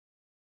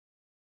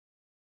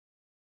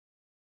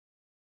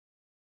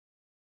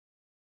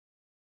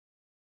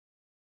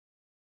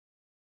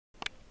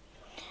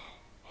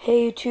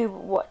Hey YouTube,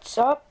 what's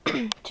up?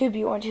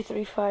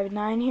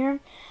 2B12359 here.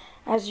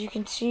 As you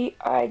can see,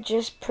 I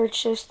just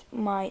purchased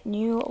my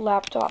new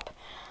laptop.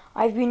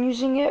 I've been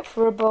using it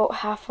for about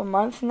half a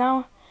month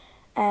now,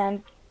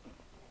 and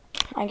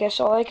I guess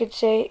all I could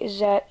say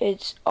is that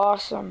it's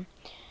awesome.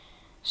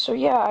 So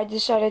yeah, I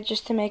decided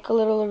just to make a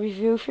little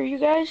review for you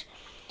guys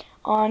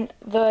on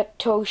the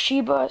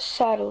Toshiba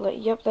Satellite.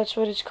 Yep, that's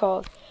what it's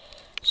called.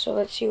 So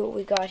let's see what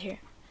we got here.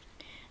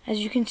 As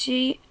you can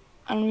see,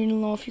 I don't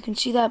even know if you can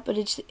see that, but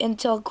it's the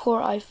Intel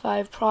Core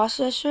i5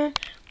 processor,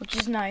 which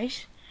is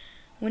nice.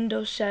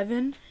 Windows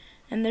 7,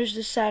 and there's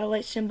the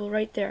satellite symbol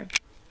right there.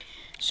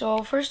 So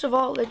first of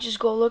all, let's just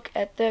go look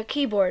at the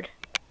keyboard.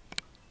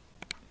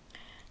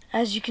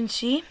 As you can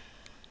see,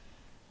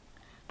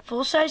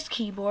 full-sized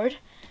keyboard.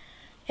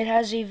 It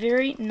has a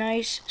very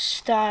nice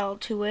style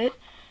to it.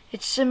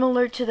 It's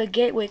similar to the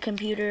Gateway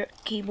computer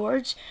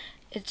keyboards.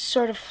 It's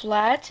sort of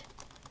flat,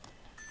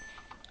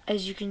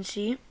 as you can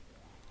see.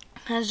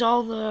 Has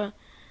all the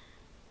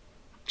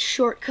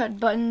shortcut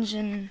buttons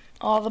and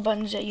all the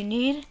buttons that you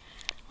need.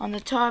 On the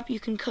top you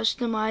can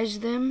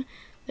customize them.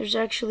 There's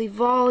actually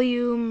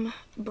volume,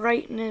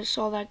 brightness,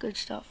 all that good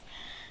stuff.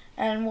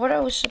 And what I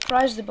was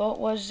surprised about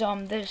was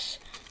this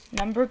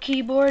number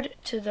keyboard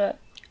to the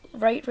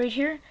right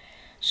here.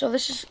 So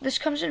this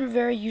comes in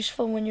very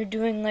useful when you're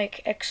doing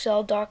like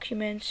Excel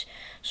documents.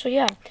 So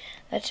yeah,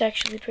 that's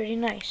actually pretty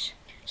nice.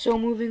 So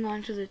moving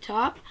on to the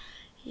top,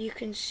 you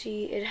can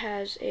see it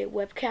has a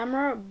web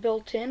camera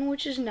built in,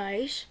 which is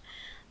nice,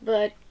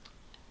 but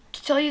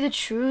to tell you the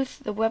truth,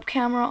 the web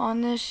camera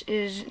on this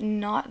is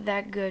not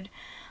that good.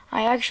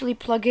 I actually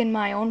plug in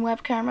my own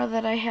web camera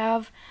that I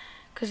have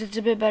because it's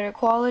a bit better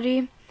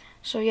quality.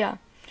 So yeah,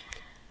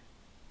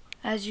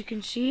 as you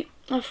can see,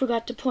 I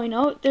forgot to point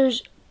out,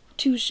 there's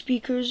two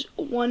speakers,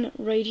 one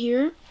right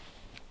here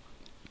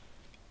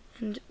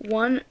and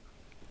one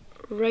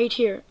right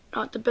here.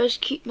 Not the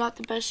best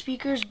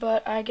speakers,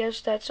 but I guess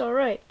that's all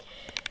right.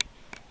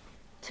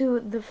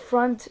 To the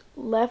front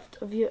left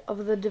of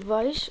the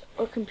device,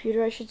 or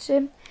computer I should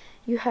say,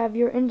 you have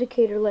your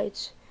indicator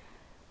lights.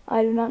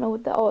 I do not know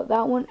what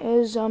that one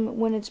is.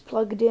 When it's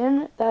plugged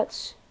in,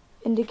 that's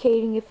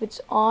indicating if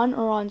it's on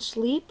or on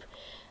sleep.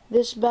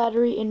 This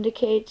battery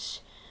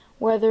indicates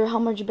how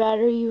much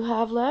battery you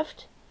have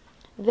left.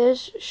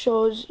 This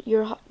shows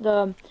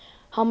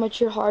how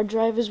much your hard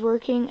drive is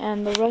working,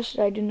 and the rest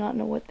I do not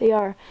know what they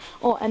are.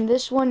 Oh, and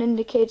this one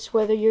indicates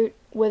whether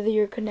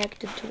you're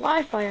connected to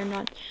Wi-Fi or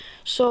not.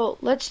 So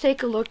let's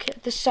take a look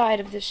at the side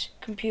of this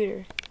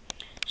computer.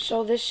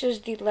 So this is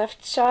the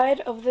left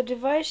side of the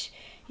device.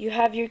 You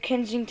have your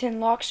Kensington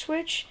lock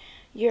switch,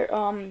 your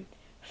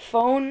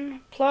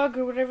phone plug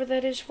or whatever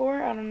that is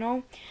for, I don't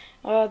know.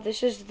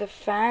 This is the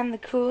fan, the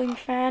cooling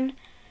fan.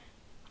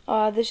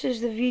 This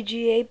is the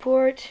VGA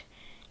port,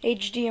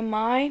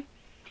 HDMI,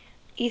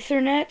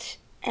 Ethernet,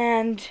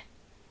 and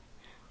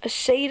a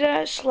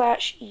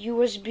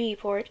SATA/USB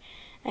port.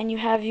 And you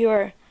have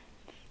your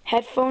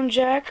headphone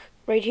jack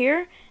right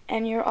here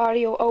and your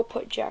audio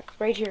output jack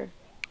right here.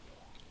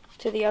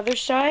 To the other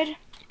side,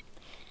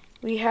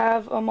 we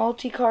have a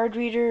multi-card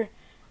reader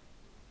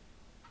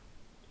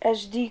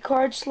SD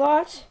card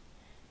slot,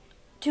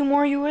 two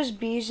more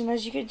USBs, and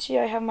as you can see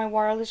I have my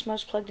wireless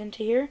mouse plugged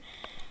into here,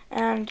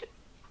 and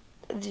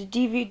the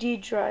DVD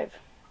drive.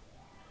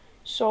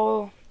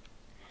 So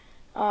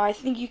I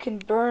think you can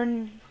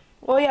burn,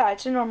 well yeah,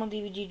 it's a normal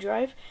DVD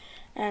drive.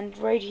 And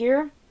right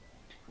here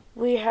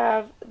we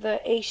have the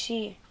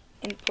AC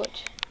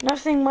input.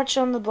 Nothing much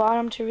on the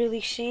bottom to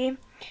really see.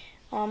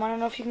 I don't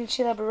know if you can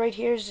see that, but right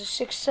here is a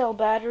 6-cell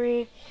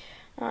battery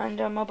and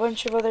a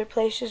bunch of other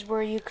places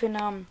where you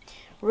can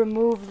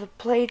remove the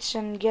plates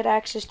and get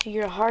access to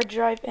your hard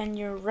drive and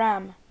your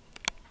RAM.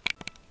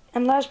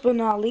 And last but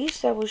not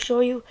least, I will show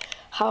you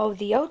how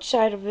the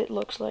outside of it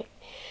looks like.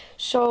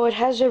 So it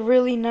has a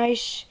really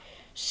nice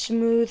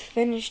smooth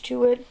finish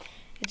to it.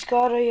 It's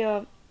got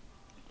a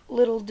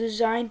little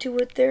design to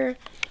it there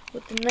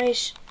with the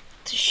nice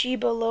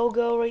Toshiba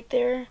logo right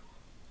there.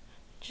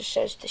 Just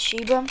says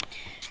Toshiba.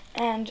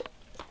 And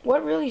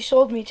what really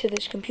sold me to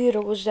this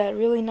computer was that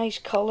really nice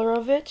color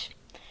of it.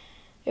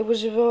 It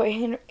was about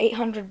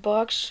 $800,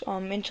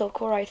 Intel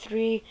Core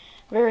i3,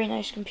 very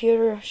nice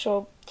computer.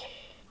 So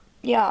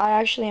yeah, I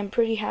actually am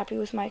pretty happy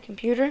with my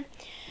computer.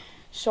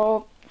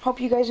 So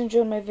hope you guys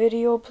enjoyed my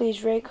video.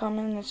 Please rate,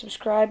 comment, and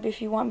subscribe.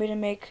 If you want me to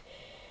make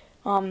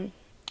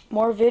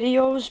more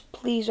videos,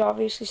 please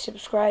obviously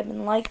subscribe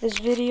and like this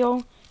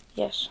video.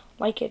 Yes,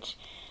 like it.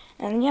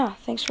 And yeah,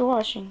 thanks for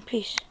watching.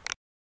 Peace.